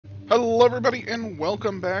Hello everybody and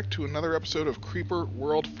welcome back to another episode of Creeper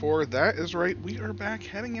World 4. That is right, we are back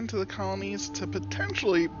heading into the colonies to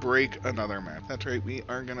potentially break another map. That's right, we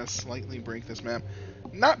are going to slightly break this map.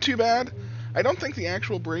 Not too bad. I don't think the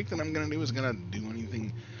actual break that I'm going to do is going to do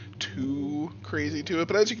anything too crazy to it,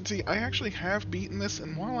 but as you can see, I actually have beaten this,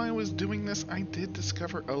 and while I was doing this, I did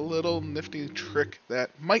discover a little nifty trick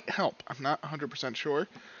that might help. I'm not 100% sure.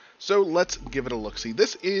 So let's give it a look-see.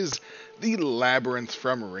 This is the Labyrinth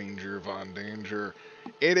from Ranger Von Danger.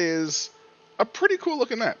 It is a pretty cool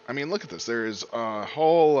looking map. I mean, look at this. There's a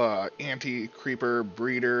whole anti-creeper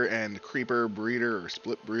breeder and creeper breeder or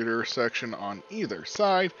split breeder section on either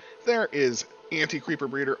side. There is anti-creeper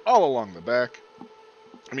breeder all along the back.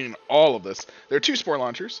 I mean, all of this. There are 2 spore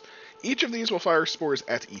launchers. Each of these will fire spores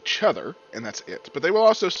at each other, and that's it. But they will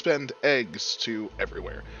also spend eggs to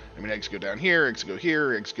everywhere. I mean, eggs go down here, eggs go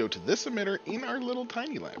here, eggs go to this emitter in our little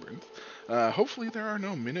tiny labyrinth. Hopefully there are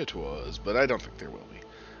no minotaurs, but I don't think there will be.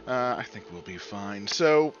 I think we'll be fine.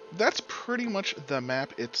 So that's pretty much the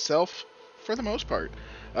map itself for the most part.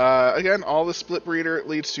 Again, all the split breeder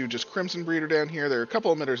leads to just crimson breeder down here. There are a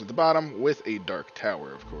couple emitters at the bottom with a dark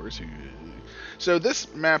tower, of course. So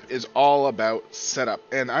this map is all about setup,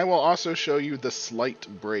 and I will also show you the slight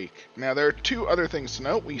break. Now there are 2 other things to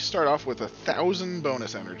note. We start off with 1,000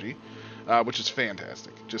 bonus energy, which is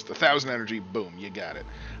fantastic. Just 1,000 energy, boom, you got it.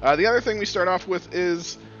 The other thing we start off with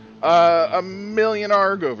is a million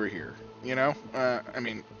ARG over here. You know, I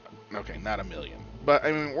mean, okay, not a million, but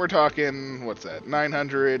I mean we're talking, what's that?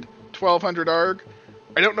 900, 1,200 ARG.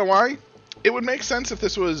 I don't know why. It would make sense if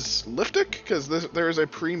this was Liftic, because there is a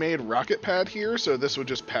pre-made rocket pad here, so this would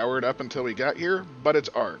just power it up until we got here, but it's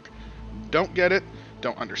ARG. Don't get it,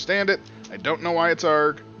 don't understand it, I don't know why it's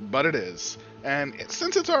ARG, but it is. And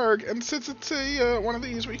since it's ARG, and since it's one of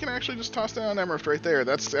these, we can actually just toss down an Emerald right there.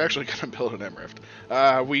 That's actually going to build an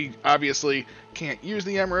Emerald. We obviously can't use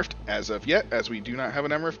the Emerald as of yet, as we do not have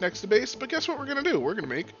an Emerald next to base, but guess what we're going to do? We're going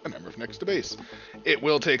to make an Emerald next to base. It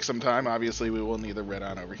will take some time. Obviously, we will need the red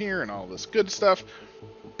on over here and all this good stuff,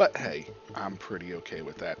 but hey, I'm pretty okay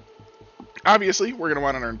with that. Obviously, we're going to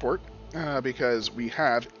want an urn port. Because we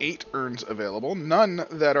have 8 urns available, none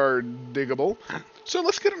that are diggable. So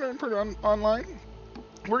let's get an urn port online.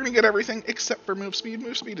 We're going to get everything except for move speed.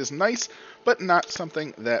 Move speed is nice, but not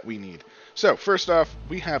something that we need. So first off,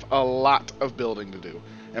 we have a lot of building to do.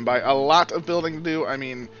 And by a lot of building to do, I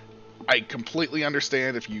mean, I completely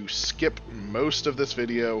understand if you skip most of this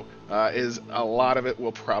video, is a lot of it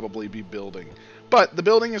will probably be building. But the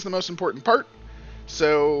building is the most important part.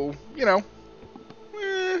 So, you know,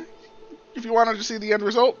 if you wanted to see the end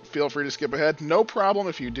result, feel free to skip ahead. No problem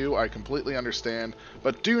if you do, I completely understand.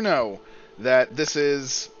 But do know that this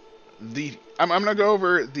is the... I'm going to go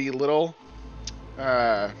over the little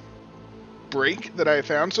break that I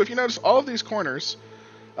found. So if you notice, all of these corners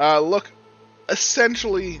look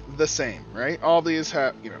essentially the same, right? All these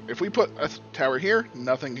have, you know, if we put a tower here,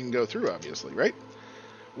 nothing can go through, obviously, right?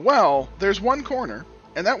 Well, there's one corner,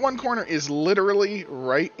 and that one corner is literally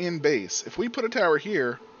right in base. If we put a tower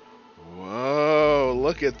here... Whoa,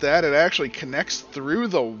 look at that. It actually connects through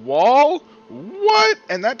the wall? What?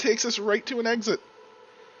 And that takes us right to an exit.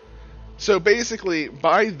 So basically,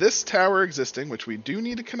 by this tower existing, which we do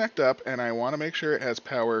need to connect up, and I want to make sure it has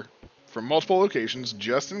power from multiple locations,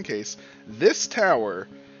 just in case, this tower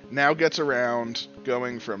now gets around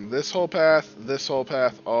going from this whole path,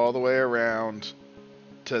 all the way around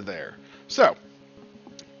to there. So...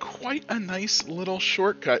 quite a nice little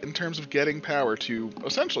shortcut in terms of getting power to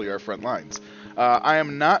essentially our front lines. I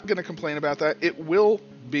am not going to complain about that. It will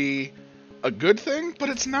be a good thing, but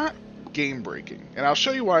it's not game breaking. And I'll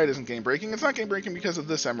show you why it isn't game breaking. It's not game breaking because of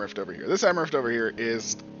this Emerald over here. This Emerald over here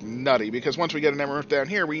is nutty because once we get an Emerald down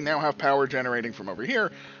here, we now have power generating from over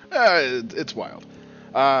here. It's wild.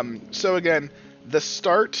 So again, the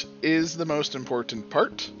start is the most important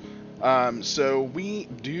part. So we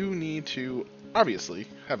do need to obviously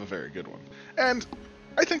have a very good one. And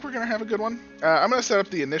I think we're going to have a good one. I'm going to set up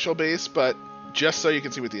the initial base, but just so you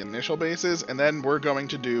can see what the initial base is, and then we're going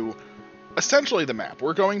to do essentially the map.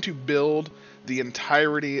 We're going to build the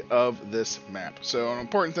entirety of this map. So an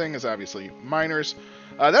important thing is obviously miners.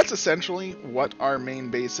 That's essentially what our main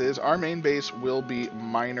base is. Our main base will be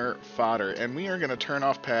miner fodder, and we are going to turn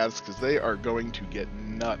off paths because they are going to get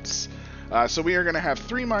nuts. So we are going to have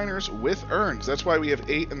 3 miners with urns. That's why we have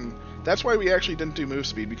 8, and that's why we actually didn't do move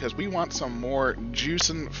speed, because we want some more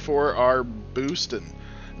juicing for our boosting.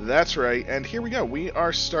 That's right, and here we go. We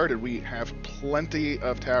are started. We have plenty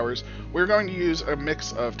of towers. We're going to use a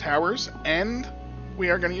mix of towers and we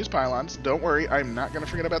are going to use pylons. Don't worry, I'm not going to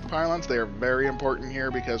forget about the pylons. They are very important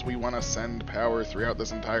here because we want to send power throughout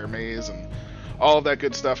this entire maze and all of that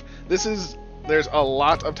good stuff. There's a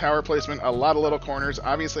lot of tower placement, a lot of little corners.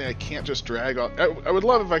 Obviously, I can't just drag. I would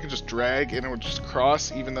love if I could just drag and it would just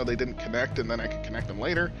cross, even though they didn't connect, and then I could connect them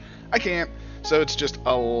later. I can't, so it's just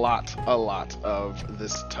a lot of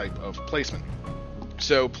this type of placement.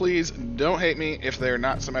 So please don't hate me if they're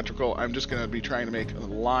not symmetrical. I'm just going to be trying to make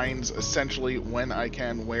lines essentially when I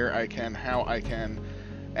can, where I can, how I can,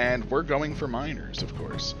 and we're going for miners, of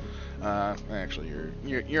course. Actually,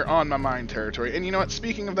 you're on my mine territory. And you know what?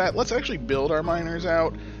 Speaking of that, let's actually build our miners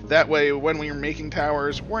out. That way, when we're making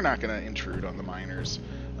towers, we're not going to intrude on the miners.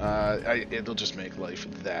 It'll just make life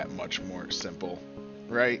that much more simple,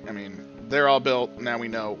 right? I mean, they're all built. Now we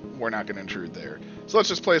know we're not going to intrude there. So let's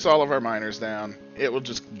just place all of our miners down. It will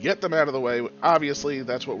just get them out of the way. Obviously,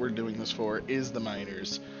 that's what we're doing this for, is the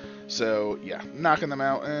miners. So, yeah, knocking them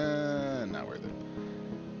out, not worth it.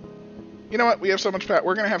 You know what? We have so much power.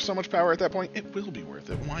 We're going to have so much power at that point. It will be worth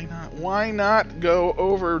it. Why not? Why not go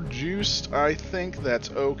over juiced? I think that's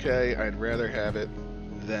okay. I'd rather have it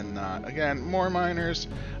than not. Again, more miners.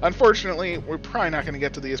 Unfortunately, we're probably not going to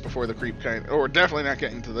get to these before the creep or definitely not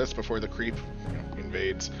getting to this before the creep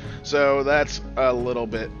invades. So that's a little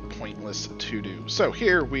bit pointless to do. So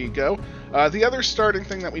here we go. The other starting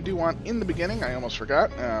thing that we do want in the beginning, I almost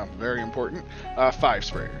forgot, very important, 5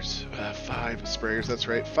 sprayers. 5 sprayers, that's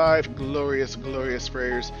right. 5 glorious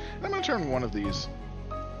sprayers. And I'm going to turn one of these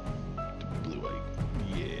to blue-white.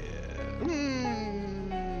 Yeah.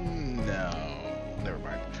 No.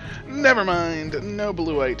 Never mind, no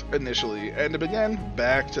blue-white initially. And to begin,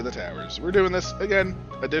 back to the towers. We're doing this, again,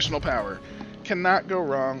 additional power. Cannot go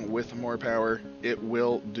wrong with more power. It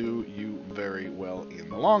will do you very well in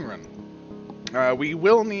the long run. We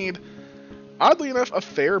will need, oddly enough, a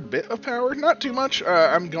fair bit of power. Not too much.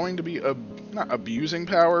 I'm going to be, not abusing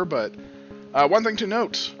power, but one thing to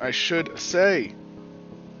note, I should say,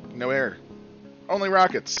 no air. Only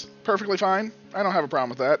rockets. Perfectly fine. I don't have a problem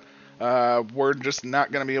with that. We're just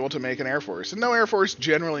not going to be able to make an Air Force. And no Air Force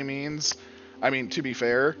generally means, I mean, to be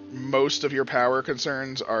fair, most of your power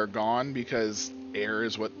concerns are gone because air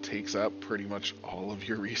is what takes up pretty much all of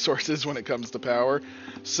your resources when it comes to power.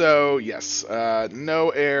 So, yes, no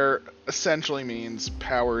air essentially means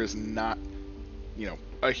power is not,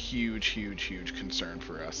 a huge concern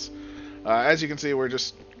for us. As you can see, we're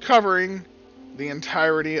just covering the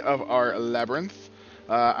entirety of our labyrinth.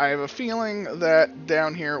 I have a feeling that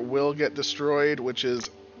down here will get destroyed, which is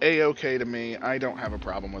a-okay to me. I don't have a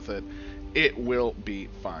problem with it. It will be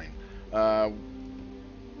fine.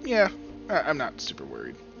 Yeah, I'm not super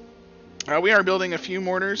worried. We are building a few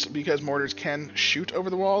mortars because mortars can shoot over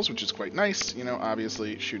the walls, which is quite nice.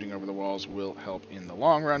 Obviously shooting over the walls will help in the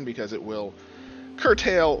long run because it will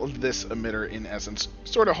curtail this emitter in essence,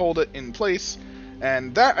 sort of hold it in place.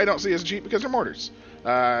 And that I don't see as a cheat because they're mortars.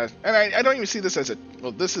 And I don't even see this as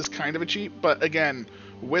well, this is kind of a cheat, but again,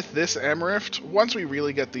 with this Labyrinth, once we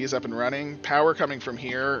really get these up and running, power coming from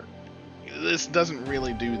here, this doesn't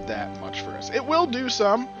really do that much for us. It will do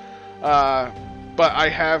some, but I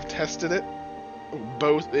have tested it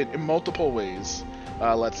both in multiple ways,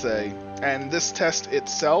 let's say, and this test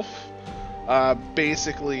itself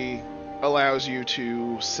basically allows you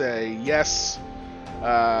to say, yes,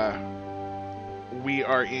 we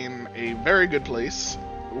are in a very good place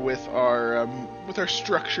with our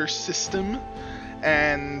structure system,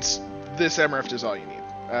 and this Labyrinth is all you need.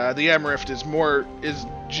 The Labyrinth is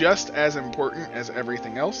just as important as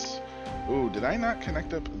everything else. Ooh, did I not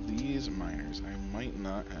connect up these miners? I might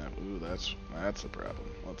not have. Ooh, that's a problem.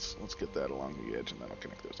 Let's get that along the edge, and then I'll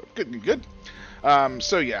connect those up. Good.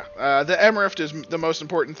 So yeah, the Labyrinth is the most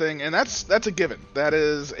important thing, and that's a given. That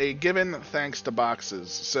is a given thanks to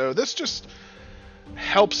boxes. So this just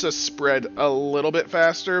helps us spread a little bit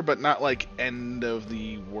faster, but not like end of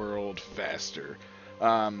the world faster.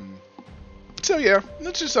 So yeah,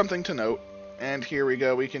 that's just something to note. And here we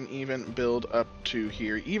go. We can even build up to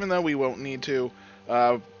here, even though we won't need to.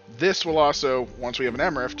 This will also, once we have an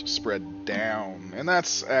Labyrinth, spread down. And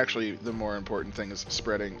that's actually the more important thing, is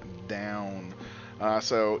spreading down.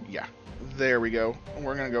 So yeah, there we go.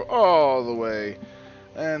 We're going to go all the way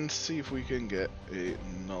and see if we can get a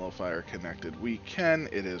nullifier connected. We can.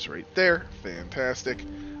 It is right there. Fantastic.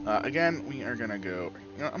 Again, we are going to go,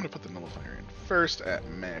 I'm going to put the nullifier in first at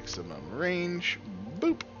maximum range.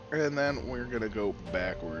 Boop. And then we're going to go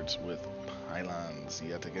backwards with pylons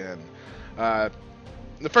yet again.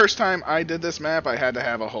 The first time I did this map, I had to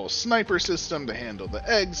have a whole sniper system to handle the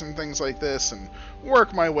eggs and things like this, and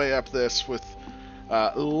work my way up this with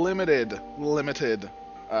limited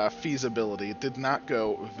feasibility. It did not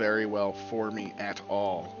go very well for me at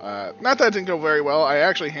all. Not that it didn't go very well. I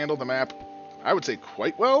actually handled the map, I would say,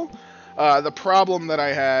 quite well. The problem that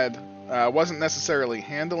I had wasn't necessarily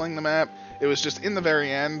handling the map. It was just in the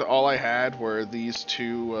very end, all I had were these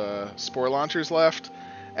two spore launchers left.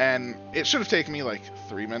 And it should have taken me like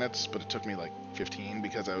 3 minutes, but it took me like 15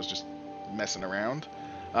 because I was just messing around.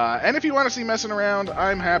 And if you want to see messing around,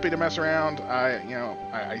 I'm happy to mess around.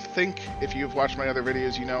 I think if you've watched my other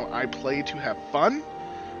videos, you know I play to have fun.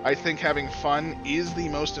 I think having fun is the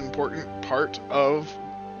most important part of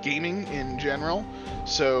gaming in general.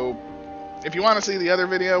 So if you want to see the other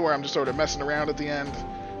video where I'm just sort of messing around at the end,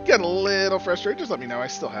 get a little frustrated, just let me know. I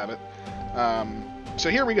still have it. So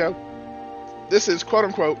here we go. This is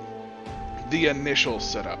quote-unquote the initial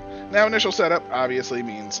setup. Now, initial setup obviously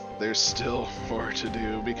means there's still more to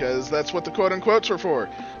do, because that's what the quote-unquotes were for.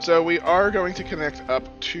 So we are going to connect up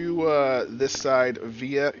to this side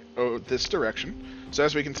via this direction. So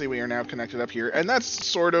as we can see, we are now connected up here, and that's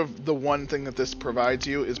sort of the one thing that this provides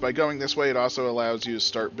you, is by going this way, it also allows you to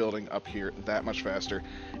start building up here that much faster,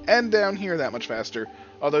 and down here that much faster.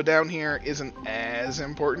 Although down here isn't as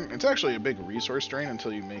important. It's actually a big resource drain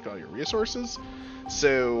until you make all your resources.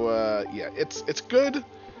 So, yeah, it's good,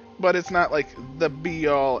 but it's not like the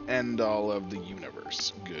be-all, end-all of the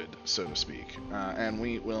universe good, so to speak. And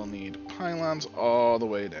we will need pylons all the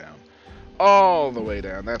way down. All the way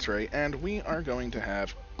down, that's right. And we are going to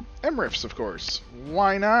have M-rifts, of course.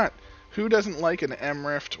 Why not? Who doesn't like an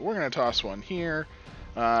M-rift? We're going to toss one here.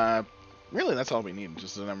 Really, that's all we need,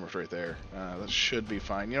 just an M-rift right there. That should be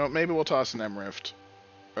fine. You know what, maybe we'll toss an M-rift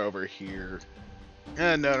over here.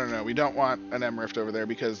 No, we don't want an M-rift over there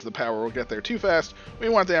because the power will get there too fast. We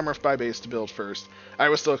want the M-rift by base to build first. I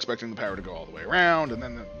was still expecting the power to go all the way around, and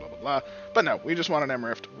then blah, blah, blah. But no, we just want an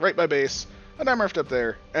M-rift right by base, an M-rift up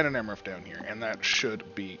there, and an M-rift down here, and that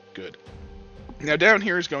should be good. Now, down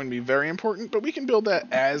here is going to be very important, but we can build that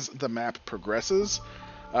as the map progresses.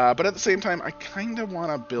 But at the same time, I kind of want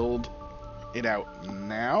to build it out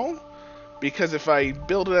now, because if I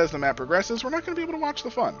build it as the map progresses, we're not going to be able to watch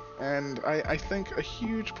the fun. And I think a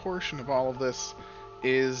huge portion of all of this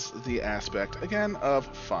is the aspect, again, of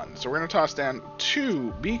fun. So we're going to toss down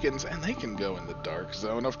 2 beacons, and they can go in the dark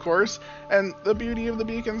zone, of course. And the beauty of the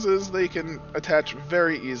beacons is they can attach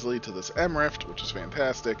very easily to this M-rift, which is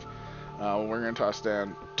fantastic. We're going to toss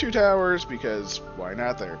down 2 towers, because why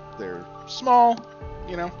not? They're small,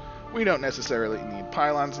 you know. We don't necessarily need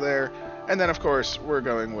pylons there. And then, of course, we're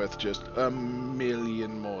going with just a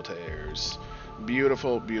million mortars.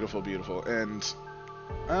 Beautiful, beautiful, beautiful. And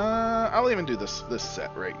I'll even do this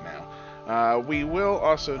set right now. We will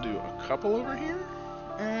also do a couple over here.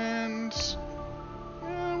 And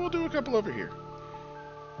we'll do a couple over here.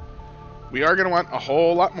 We are going to want a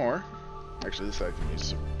whole lot more. Actually, this side can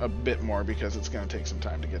use a bit more because it's going to take some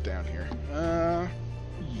time to get down here.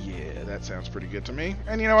 Yeah, that sounds pretty good to me.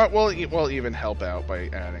 And you know what? We'll even help out by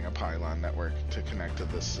adding a pylon network to connect to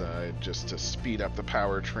this side, just to speed up the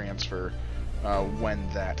power transfer when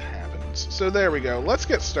that happens. So there we go. Let's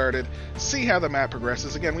get started, see how the map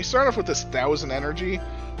progresses. Again, we start off with this 1000 energy,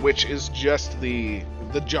 which is just the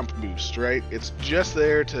jump boost, right? It's just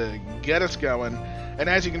there to get us going. And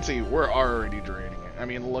as you can see, we're already draining it. I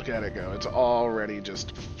mean, look at it go. It's already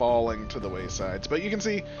just falling to the waysides. But you can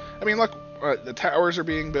see, I mean, look, the towers are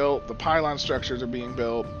being built, the pylon structures are being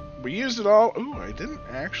built. We used it all. Ooh, I didn't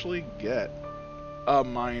actually get a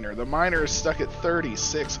miner. The miner is stuck at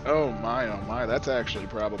 36. Oh my, that's actually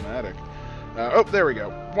problematic. Oh, there we go.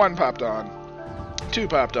 1 popped on, 2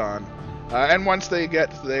 popped on, and once they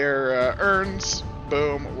get their urns,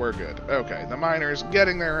 boom, we're good. Okay, the miners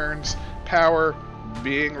getting their urns, power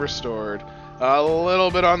being restored. A little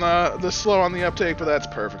bit on the slow on the uptake, but that's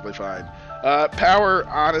perfectly fine. Power,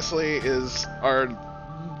 honestly, is our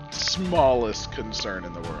smallest concern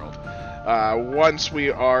in the world. Once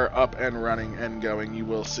we are up and running and going, you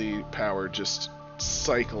will see power just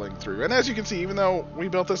cycling through. And as you can see, even though we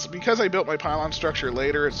built this, because I built my pylon structure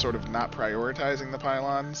later, it's sort of not prioritizing the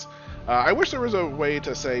pylons. I wish there was a way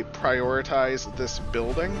to, say, prioritize this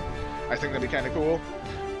building. I think that'd be kind of cool.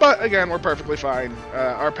 But again, we're perfectly fine.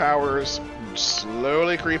 Our power's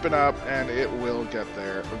slowly creeping up, and it will get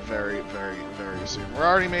there very, very, very soon. We're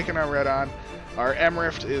already making our red on. Our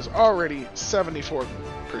M-rift is already 74%.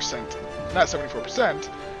 Not 74%.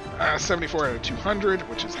 74 out of 200,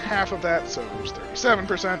 which is half of that, so it was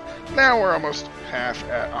 37%. Now we're almost half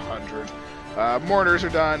at 100. Mortars are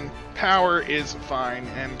done. Power is fine,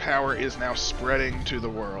 and power is now spreading to the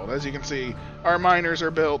world. As you can see, our miners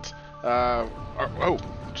are built. Oh,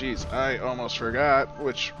 geez, I almost forgot,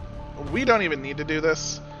 which we don't even need to do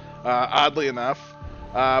this, oddly enough.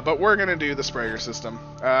 But we're going to do the sprayer system.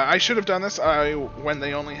 I should have done this when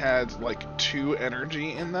they only had like 2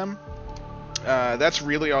 energy in them. That's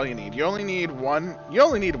really all you need. You only need one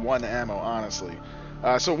ammo, honestly.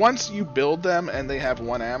 So once you build them and they have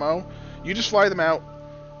 1 ammo, you just fly them out,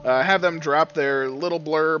 have them drop their little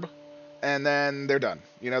blurb, and then they're done.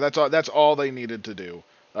 You know, that's all they needed to do.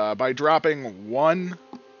 By dropping 1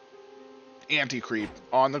 anti-creep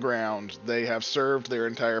on the ground, they have served their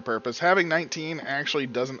entire purpose. Having 19 actually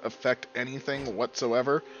doesn't affect anything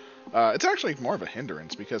whatsoever. It's actually more of a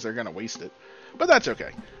hindrance because they're going to waste it. But that's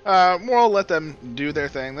okay. We'll let them do their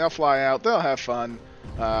thing. They'll fly out. They'll have fun.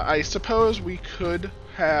 I suppose we could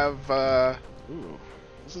have... ooh,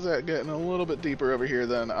 this is getting a little bit deeper over here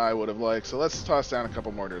than I would have liked. So let's toss down a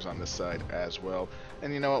couple mortars on this side as well.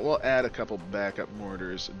 And you know what? We'll add a couple backup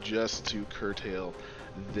mortars just to curtail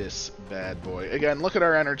this bad boy. Again, look at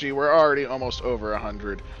our energy. We're already almost over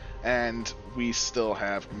 100. And we still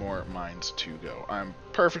have more mines to go. I'm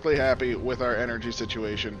perfectly happy with our energy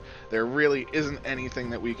situation. There really isn't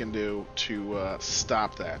anything that we can do to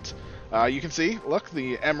stop that. You can see, look,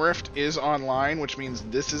 the M-Rift is online, which means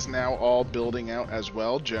this is now all building out as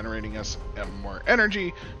well, generating us more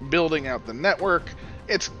energy, building out the network.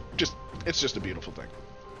 It's just a beautiful thing.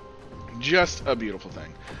 Just a beautiful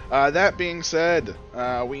thing. That being said,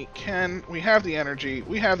 we have the energy,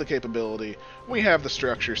 we have the capability, we have the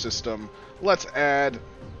structure system. Let's add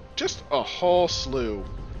just a whole slew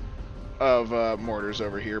of mortars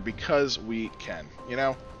over here because we can. You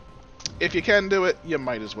know, if you can do it, you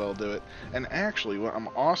might as well do it. And actually, what I'm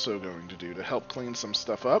also going to do to help clean some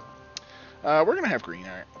stuff up, we're going to have green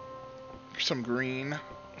art. Some green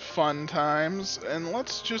fun times, and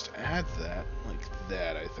let's just add that like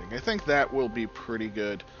that. I think that will be pretty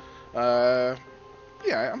good. Yeah,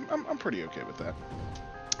 I'm pretty okay with that.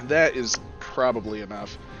 That is probably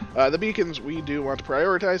enough. The beacons we do want to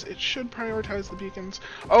prioritize. It should prioritize the beacons.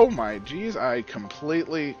 Oh my geez, I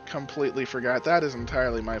completely forgot. That is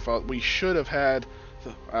entirely my fault. We should have had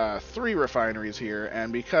 3 refineries here,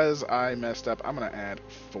 and because I messed up, I'm gonna add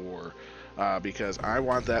 4. Because I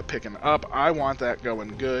want that picking up, I want that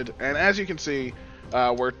going good, and as you can see,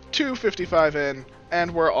 we're 255 in,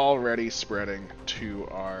 and we're already spreading to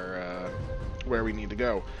our where we need to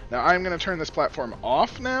go. Now I'm going to turn this platform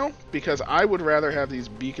off now, because I would rather have these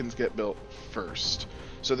beacons get built first.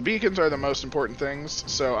 So the beacons are the most important things,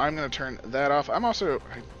 so I'm going to turn that off. I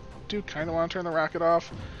do kind of want to turn the rocket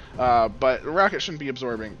off, but the rocket shouldn't be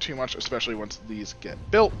absorbing too much, especially once these get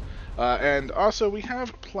built. And also, we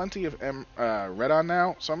have plenty of red on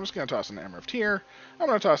now, so I'm just going to toss an M-Rift here. I'm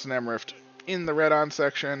going to toss an M-Rift in the red on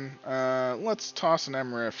section. Let's toss an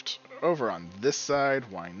M-Rift over on this side,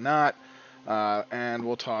 why not? And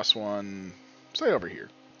we'll toss one, say, over here.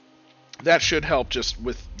 That should help just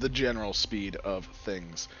with the general speed of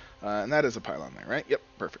things. And that is a pylon there, right? Yep,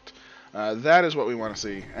 perfect. That is what we want to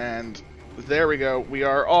see. And there we go. We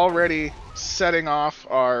are already setting off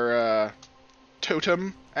our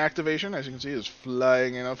totem activation. As you can see, is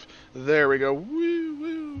flying enough. There we go. Woo,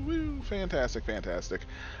 woo, woo. Fantastic, fantastic.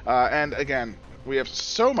 And again, we have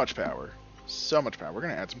so much power. So much power. We're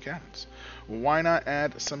going to add some cannons. Why not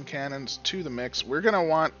add some cannons to the mix? We're going to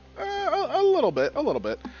want a little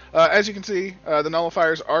bit. As you can see, the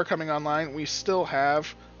nullifiers are coming online. We still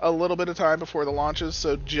have a little bit of time before the launches,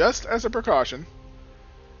 so just as a precaution,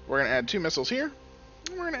 we're going to add 2 missiles here,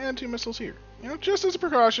 and we're going to add 2 missiles here. You know, just as a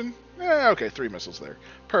precaution. Okay, 3 missiles there.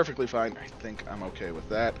 Perfectly fine. I think I'm okay with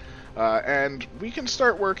that. And we can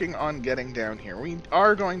start working on getting down here. We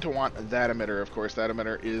are going to want that emitter, of course. That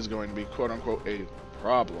emitter is going to be, quote-unquote, a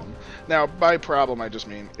problem. Now, by problem, I just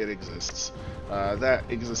mean it exists. That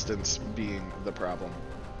existence being the problem.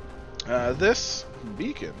 This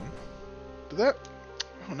beacon... Did that...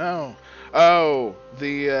 Oh, no. Oh,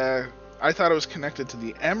 I thought it was connected to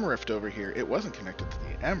the M-Rift over here. It wasn't connected to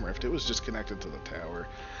the M-Rift. It was just connected to the tower.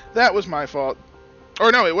 That was my fault.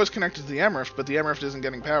 Or no, it was connected to the M-Rift, but the M-Rift isn't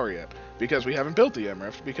getting power yet. Because we haven't built the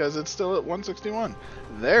M-Rift, because it's still at 161.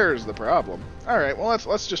 There's the problem. Alright, well,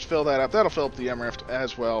 let's just fill that up. That'll fill up the M-Rift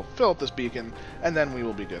as well. Fill up this beacon, and then we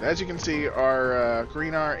will be good. As you can see, our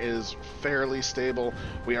green R is fairly stable.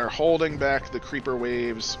 We are holding back the creeper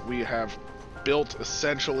waves. We have built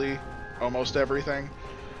essentially almost everything.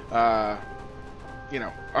 You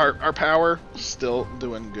know, our power still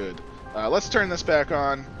doing good. Let's turn this back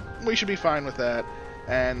on. We should be fine with that,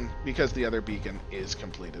 and because the other beacon is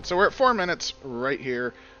completed. So we're at 4 minutes right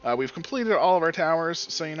here. We've completed all of our towers,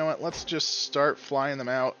 so you know what? Let's just start flying them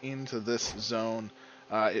out into this zone.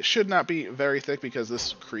 It should not be very thick because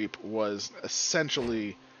this creep was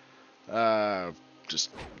essentially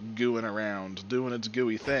just gooing around, doing its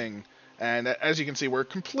gooey thing. And as you can see, we're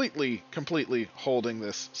completely holding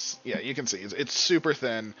this. Yeah, you can see it's super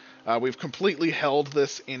thin. We've completely held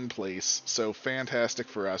this in place, so fantastic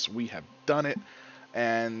for us. We have done it.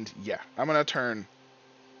 And yeah, I'm going to turn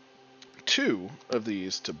 2 of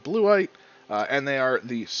these to blueite, and they are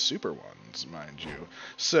the super ones, mind you.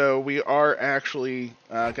 So we are actually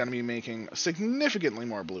going to be making significantly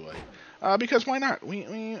more blueite. Because why not?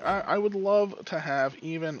 I would love to have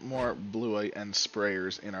even more blueite and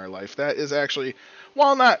sprayers in our life. That is actually,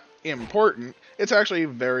 while not important, it's actually a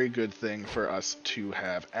very good thing for us to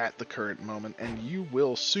have at the current moment, and you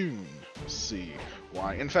will soon see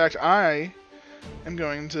why. In fact, I am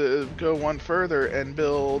going to go one further and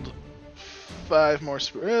build 5 more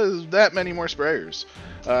that many more sprayers.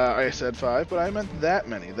 I said 5, but I meant that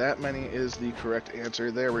many. That many is the correct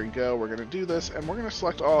answer. There we go. We're going to do this, and we're going to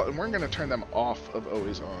select all, and we're going to turn them off of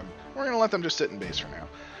always on. We're going to let them just sit in base for now.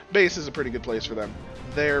 Base is a pretty good place for them.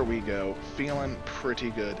 There we go. Feeling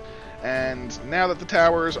pretty good. And now that the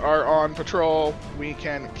towers are on patrol, we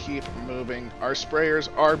can keep moving. Our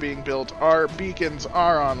sprayers are being built. Our beacons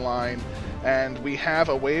are online, and we have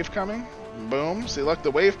a wave coming. Boom. See, look,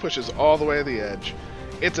 the wave pushes all the way to the edge.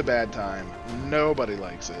 It's a bad time. Nobody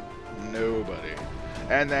likes it. Nobody.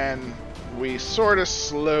 And then we sort of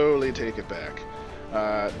slowly take it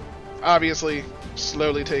back. Obviously,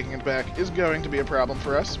 slowly taking it back is going to be a problem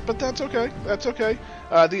for us, but that's okay. That's okay.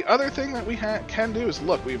 The other thing that we can do is,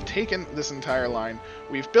 look, we've taken this entire line.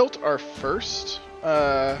 We've built our first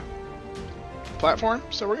platform,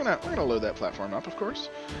 so we're gonna load that platform up, of course.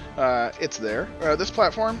 It's there. This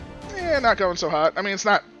platform, not going so hot. I mean, it's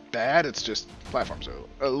not bad, it's just platforms are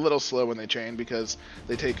a little slow when they chain because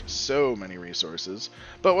they take so many resources.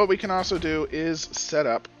 But what we can also do is set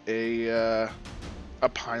up a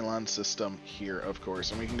pylon system here, of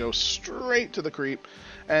course, and we can go straight to the creep,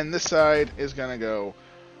 and this side is gonna go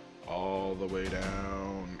all the way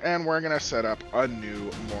down, and we're gonna set up a new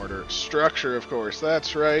mortar structure, of course.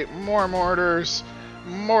 That's right, more mortars,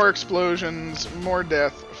 more explosions, more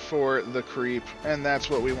death for the creep, and that's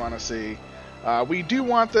what we want to see. We do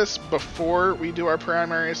want this before we do our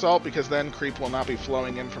primary assault, because then creep will not be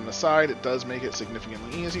flowing in from the side. It does make it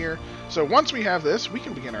significantly easier. So once we have this, we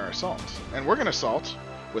can begin our assault. And we're going to assault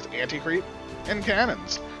with anti-creep and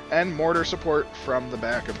cannons, and mortar support from the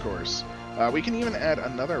back, of course. We can even add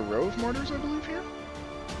another row of mortars, I believe, here,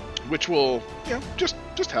 which will, just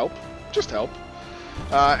help. Just help.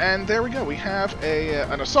 And there we go. We have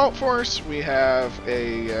an assault force. We have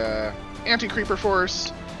a anti-creeper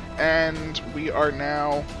force. And we are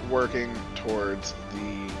now working towards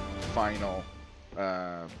the final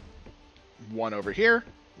one over here.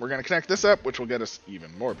 We're going to connect this up, which will get us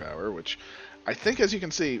even more power, which I think, as you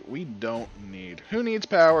can see, we don't need. Who needs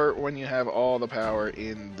power when you have all the power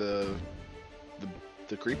in the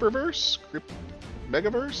Creeperverse?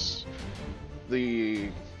 Megaverse? The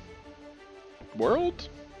world?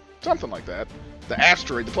 Something like that. The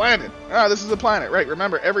asteroid, the planet. This is a planet, right?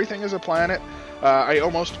 Remember, everything is a planet. I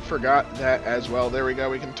almost forgot that as well. There we go.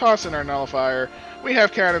 We can toss in our nullifier. We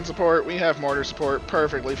have cannon support. We have mortar support.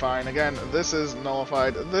 Perfectly fine. Again, this is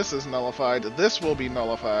nullified. This is nullified. This will be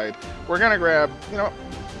nullified. We're going to grab,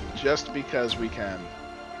 just because we can,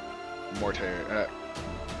 mortar.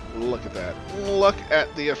 Look at that. Look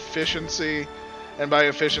at the efficiency. And by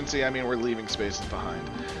efficiency, I mean we're leaving spaces behind.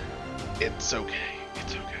 It's okay.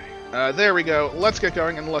 It's okay. There we go. Let's get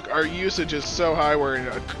going. And look, our usage is so high, we're in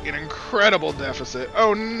an incredible deficit.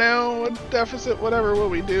 Oh no, a deficit, whatever will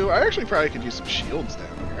we do? I actually probably could use some shields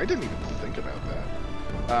down here. I didn't even think about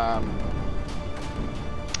that.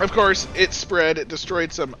 Of course, it spread. It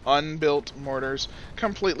destroyed some unbuilt mortars.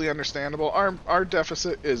 Completely understandable. Our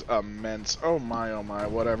deficit is immense. Oh my,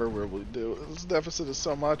 whatever will we do? This deficit is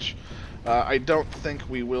so much. I don't think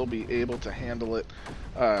we will be able to handle it.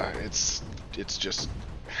 It's just...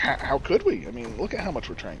 How could we? I mean, look at how much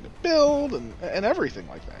we're trying to build and everything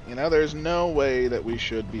like that. There's no way that we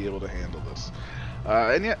should be able to handle this.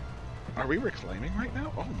 And yet, are we reclaiming right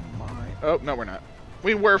now? Oh my. Oh, no, we're not.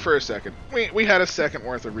 We were for a second. We had a second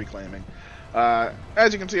worth of reclaiming.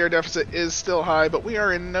 As you can see, our deficit is still high, but we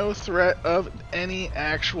are in no threat of any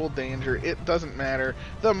actual danger. It doesn't matter.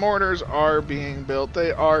 The mortars are being built.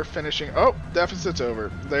 They are finishing. Oh, deficit's over.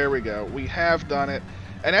 There we go. We have done it.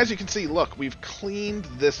 And as you can see, look, we've cleaned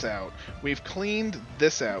this out. We've cleaned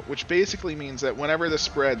this out, which basically means that whenever this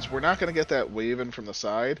spreads, we're not going to get that wave in from the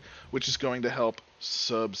side, which is going to help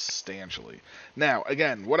substantially. Now,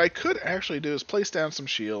 again, what I could actually do is place down some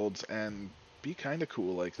shields and be kind of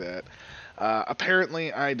cool like that.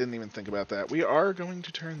 Apparently, I didn't even think about that. We are going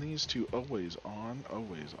to turn these to always on,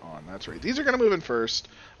 always on. That's right. These are going to move in first.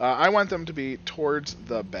 I want them to be towards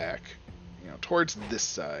the back. towards this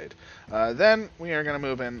side. Then we are going to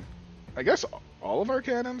move in. I guess all of our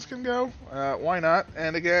cannons can go. Why not?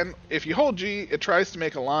 And again, if you hold G, it tries to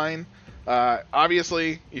make a line.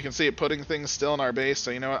 Obviously, you can see it putting things still in our base,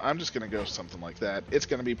 so you know what? I'm just going to go something like that. It's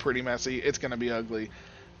going to be pretty messy. It's going to be ugly,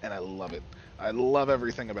 and I love it. I love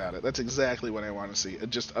everything about it. That's exactly what I want to see.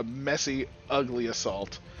 Just a messy, ugly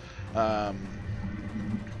assault. And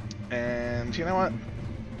you know what?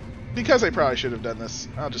 Because I probably should have done this,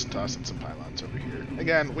 I'll just toss in some pylons over here.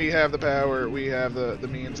 Again, we have the power, we have the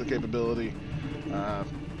means, the capability.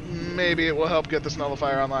 Maybe it will help get this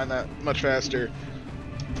nullifier online that much faster.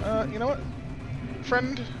 You know what?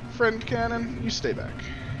 Friend cannon, you stay back.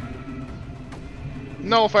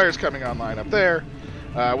 Nullifier's coming online up there.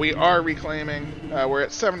 We are reclaiming. We're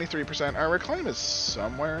at 73%. Our reclaim is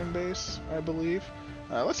somewhere in base, I believe.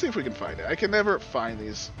 Let's see if we can find it. I can never find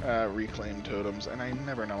these reclaim totems, and I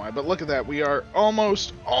never know why. But look at that. We are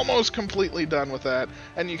almost completely done with that.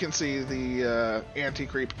 And you can see the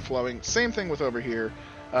anti-creep flowing. Same thing with over here.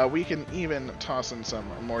 We can even toss in some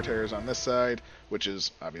mortars on this side, which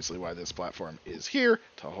is obviously why this platform is here,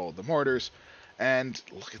 to hold the mortars. And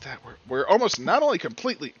look at that. We're almost not only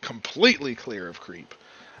completely clear of creep,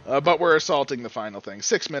 but we're assaulting the final thing.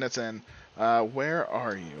 6 minutes in. Where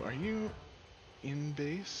are you? Are you in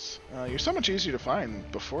base? You're so much easier to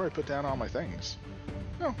find before I put down all my things.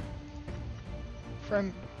 Oh.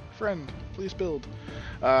 Friend, please build.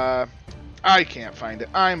 I can't find it.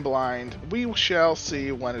 I'm blind. We shall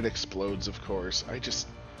see when it explodes, of course.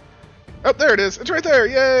 Oh, there it is. It's right there.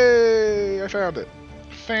 Yay! I found it.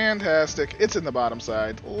 Fantastic. It's in the bottom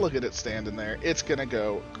side. Look at it standing there. It's going to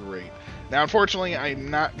go great. Now, unfortunately, I'm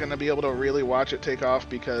not going to be able to really watch it take off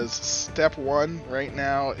because step one right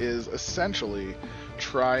now is essentially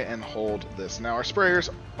try and hold this. Now, our sprayers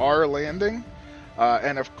are landing,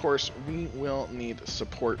 and of course, we will need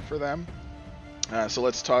support for them. So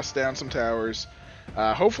let's toss down some towers.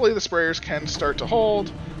 Hopefully the sprayers can start to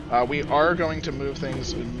hold. We are going to move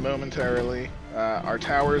things momentarily. Our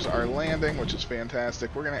towers are landing, which is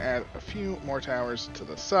fantastic. We're going to add a few more towers to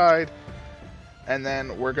the side. And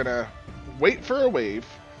then we're going to wait for a wave.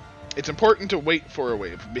 It's important to wait for a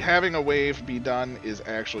wave. Having a wave be done is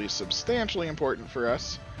actually substantially important for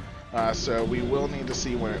us. So we will need to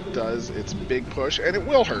see when it does its big push. And it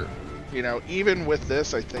will hurt. Even with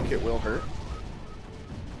this, I think it will hurt.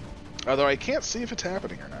 Although I can't see if it's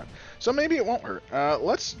happening or not. So maybe it won't hurt.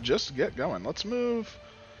 Let's just get going. Let's move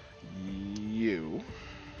you,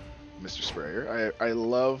 Mr. Sprayer. I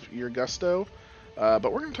love your gusto.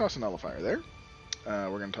 But we're going to toss a nullifier there.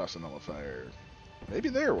 We're going to toss a nullifier. Maybe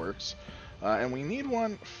there works. And we need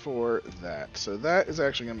one for that. So that is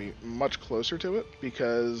actually going to be much closer to it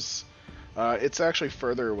because it's actually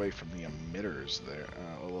further away from the emitters there.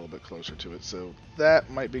 A little bit closer to it. So that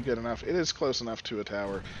might be good enough. It is close enough to a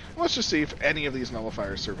tower. Let's just see if any of these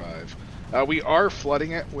nullifiers survive. We are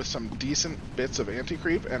flooding it with some decent bits of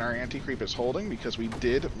anti-creep, and our anti-creep is holding because we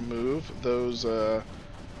did move those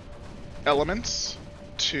elements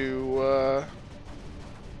to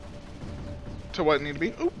what it need to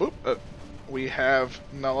be. We have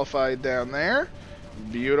nullified down there.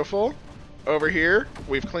 Beautiful. Over here,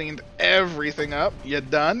 we've cleaned everything up. You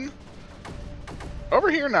done? Over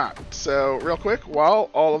here, not. So, real quick, while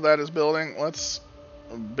all of that is building, let's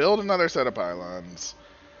build another set of pylons.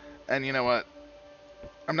 And you know what?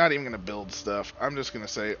 I'm not even going to build stuff. I'm just going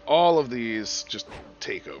to say all of these just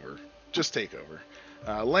take over. Just take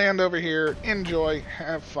over. Land over here, enjoy,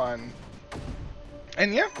 have fun.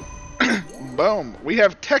 And yeah, boom. We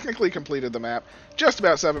have technically completed the map. Just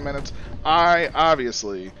about 7 minutes. I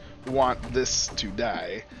obviously want this to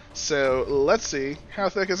die. So let's see. How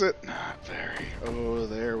thick is it? Not very. Oh,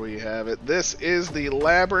 there we have it. This is the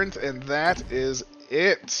Labyrinth, and that is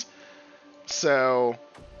it. So,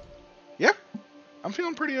 yeah. I'm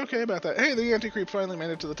feeling pretty okay about that. Hey, the anti-creep finally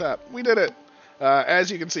made it to the top. We did it.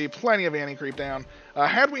 As you can see, plenty of anti-creep down.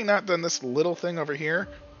 Had we not done this little thing over here,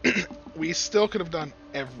 we still could have done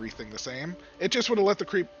everything the same. It just would have let the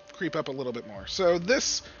creep up a little bit more. So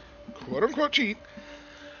this quote-unquote cheat,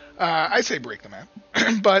 I say break the map,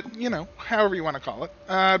 but, however you want to call it,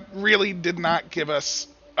 really did not give us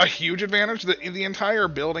a huge advantage. The entire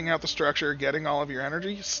building out the structure, getting all of your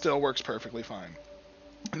energy, still works perfectly fine.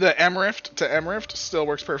 The Emrift to Emrift still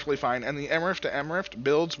works perfectly fine, and the Emrift to Emrift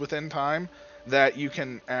builds within time that you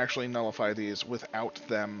can actually nullify these without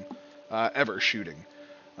them ever shooting.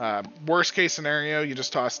 Worst case scenario, you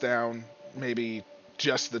just toss down maybe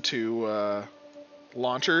just the two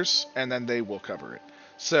launchers, and then they will cover it.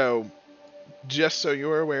 So, just so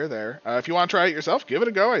you're aware there. If you want to try it yourself, give it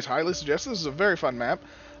a go. I highly suggest this. This is a very fun map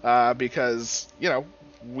because,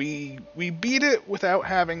 we beat it without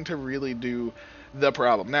having to really do the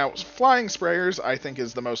problem. Now, flying sprayers, I think,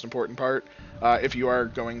 is the most important part if you are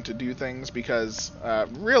going to do things, because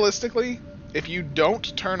realistically, if you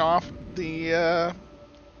don't turn off the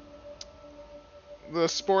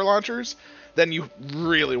spore launchers, then you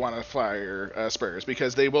really want to fire sprayers,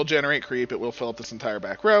 because they will generate creep, it will fill up this entire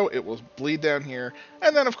back row, it will bleed down here,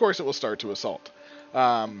 and then of course it will start to assault.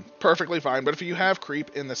 Perfectly fine, but if you have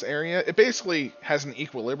creep in this area, it basically has an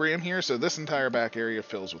equilibrium here, so this entire back area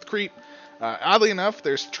fills with creep. Oddly enough,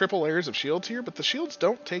 there's triple layers of shields here, but the shields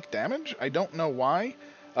don't take damage. I don't know why.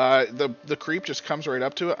 The creep just comes right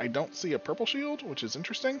up to it. I don't see a purple shield, which is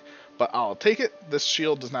interesting, but I'll take it. This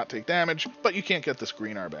shield does not take damage, but you can't get this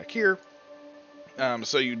green R back here.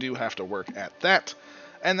 So you do have to work at that.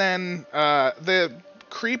 And then the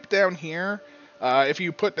creep down here, if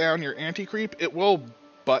you put down your anti-creep, it will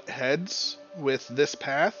butt heads with this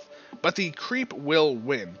path, but the creep will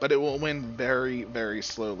win, but it will win very, very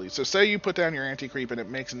slowly. So say you put down your anti-creep and it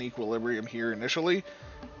makes an equilibrium here initially.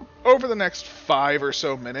 Over the next 5 or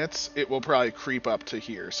so minutes, it will probably creep up to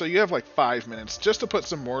here. So you have like 5 minutes just to put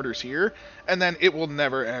some mortars here, and then it will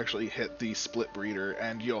never actually hit the split breeder,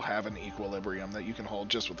 and you'll have an equilibrium that you can hold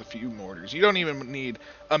just with a few mortars. You don't even need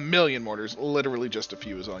a million mortars. Literally just a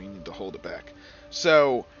few is all you need to hold it back.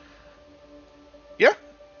 So, yeah.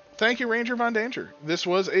 Thank you, Ranger Von Danger. This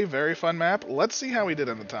was a very fun map. Let's see how we did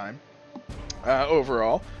on the time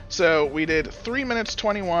overall. So we did 3 minutes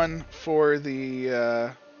 21 for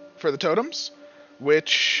the totems,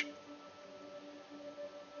 which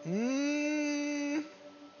I'm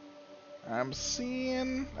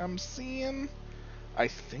seeing. I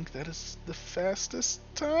think that is the fastest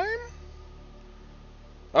time.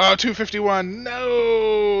 Oh, 2:51.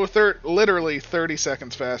 No, literally 30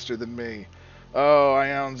 seconds faster than me. Oh,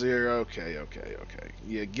 Ion Zero. Okay.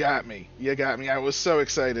 You got me. I was so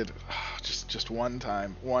excited. Oh, just one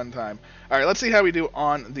time. All right, let's see how we do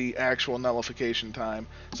on the actual nullification time.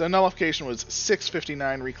 So nullification was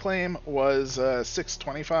 6:59. Reclaim was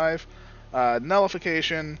 6:25.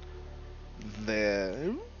 Nullification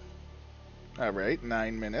there. All right,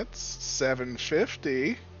 9 minutes.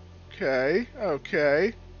 7:50.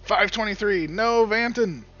 Okay. 5:23. No,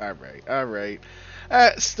 Vanton. All right.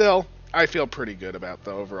 Still, I feel pretty good about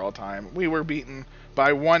the overall time. We were beaten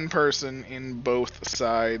by one person in both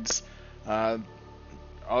sides.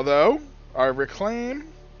 Although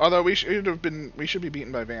we should be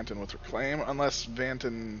beaten by Vanton with Reclaim, unless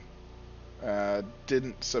Vanton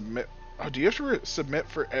didn't submit. Oh, do you have to submit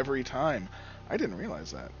for every time? I didn't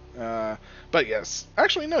realize that. But yes,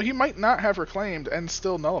 actually no, he might not have reclaimed and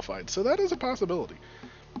still nullified, so that is a possibility.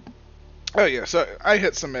 Oh yeah, so I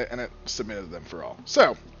hit submit and it submitted them for all.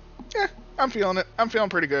 So, yeah, I'm feeling it. I'm feeling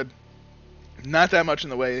pretty good. Not that much in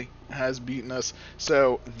the way has beaten us.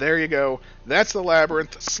 So there you go. That's the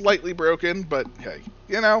Labyrinth. Slightly broken, but hey,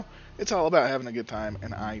 you know, it's all about having a good time,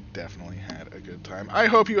 and I definitely had a good time. I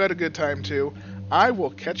hope you had a good time too. I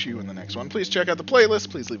will catch you in the next one. Please check out the playlist.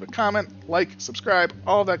 Please leave a comment, like, subscribe,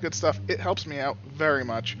 all that good stuff. It helps me out very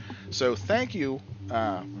much. So thank you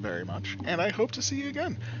very much, and I hope to see you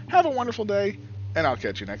again. Have a wonderful day, and I'll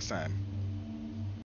catch you next time.